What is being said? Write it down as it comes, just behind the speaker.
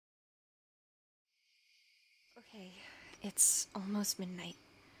Okay, it's almost midnight.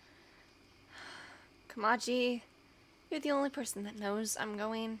 Kamaji, you're the only person that knows I'm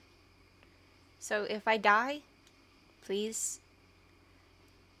going. So if I die, please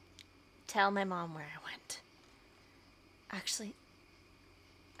tell my mom where I went. Actually,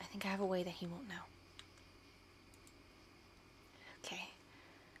 I think I have a way that he won't know. Okay,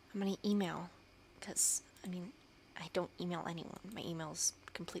 I'm gonna email, because, I don't email anyone. My email's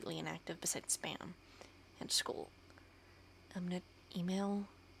completely inactive besides spam and school. I'm gonna email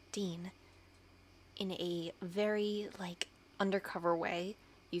Dean in a very, undercover way,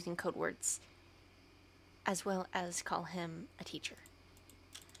 using code words, as well as call him a teacher.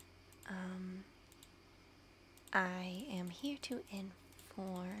 I am here to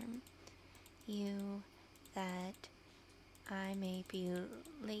inform you that I may be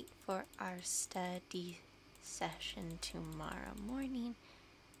late for our study session tomorrow morning,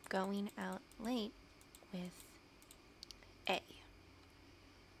 going out late with A.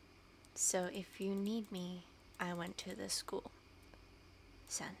 So if you need me, I went to the school.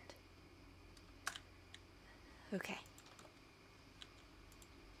 Send. Okay.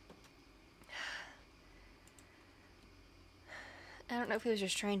 I don't know if he was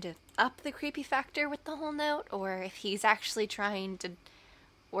just trying to up the creepy factor with the whole note, or if he's actually trying to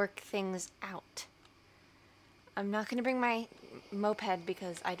work things out. I'm not going to bring my moped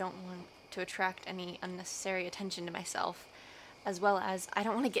because I don't want to attract any unnecessary attention to myself, as well as I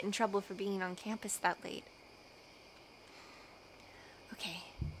don't want to get in trouble for being on campus that late. Okay.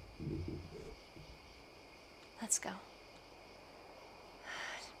 Let's go.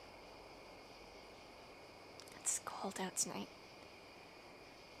 It's cold out tonight.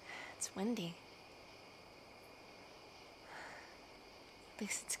 It's windy. At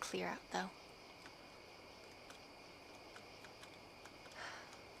least it's clear out, though.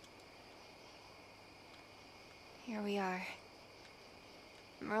 Here we are.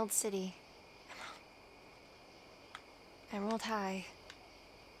 Emerald City. Emerald High.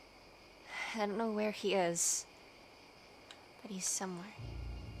 I don't know where he is, but he's somewhere.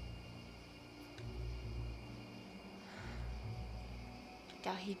 I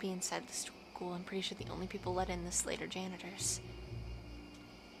doubt he'd be inside the school. I'm pretty sure the only people let in this late are janitors.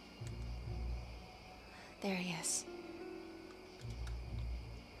 There he is.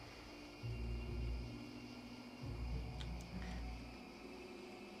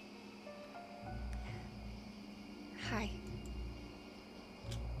 Hi.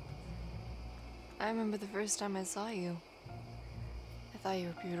 I remember the first time I saw you. I thought you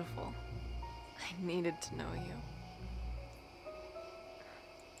were beautiful. I needed to know you.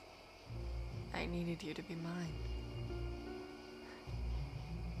 I needed you to be mine.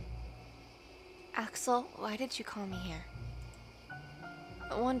 Axel, why did you call me here?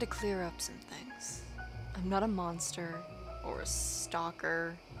 I wanted to clear up some things. I'm not a monster, or a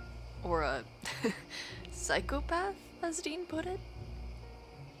stalker, or a psychopath, as Dean put it.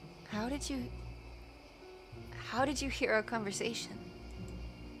 How did you hear our conversation?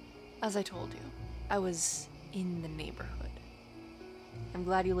 As I told you, I was in the neighborhood. I'm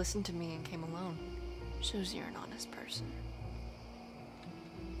glad you listened to me and came alone. Shows you're an honest person.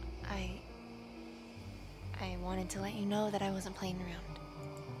 I wanted to let you know that I wasn't playing around.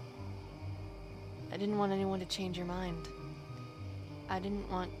 I didn't want anyone to change your mind. I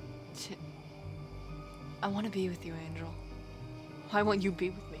want to be with you, Angel. Why won't you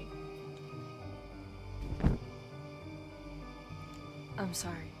be with me? I'm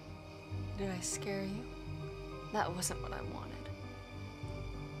sorry. Did I scare you? That wasn't what I wanted.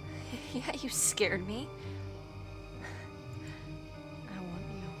 Yeah, you scared me. I want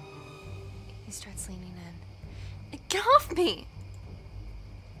you. He starts leaning in. Get off me!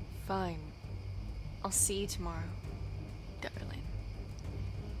 Fine. I'll see you tomorrow, darling.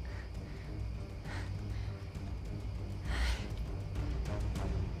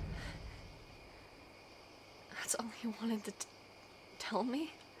 That's all he wanted to tell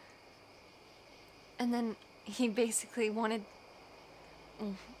me? And then he basically wanted,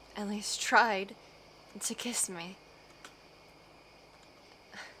 well, at least tried, to kiss me.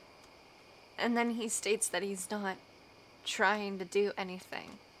 And then he states that he's not trying to do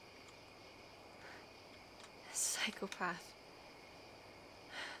anything. Psychopath.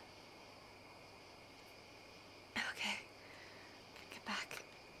 Okay. Get back.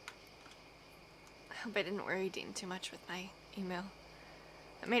 I hope I didn't worry Dean too much with my email.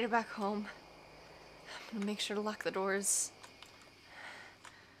 I made it back home. I'm gonna make sure to lock the doors.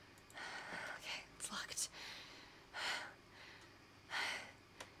 Okay, it's locked.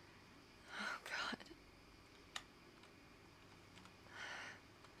 Oh, God.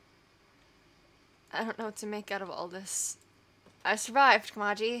 I don't know what to make out of all this. I survived,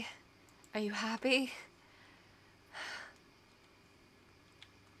 Kamaji. Are you happy?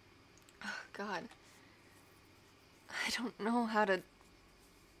 Oh, God. I don't know how to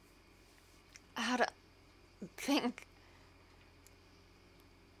think.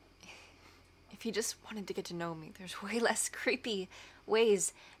 If you just wanted to get to know me, there's way less creepy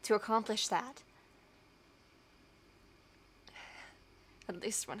ways to accomplish that. At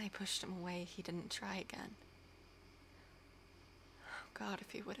least when I pushed him away, he didn't try again. Oh God,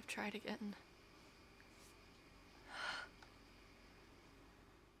 if he would have tried again.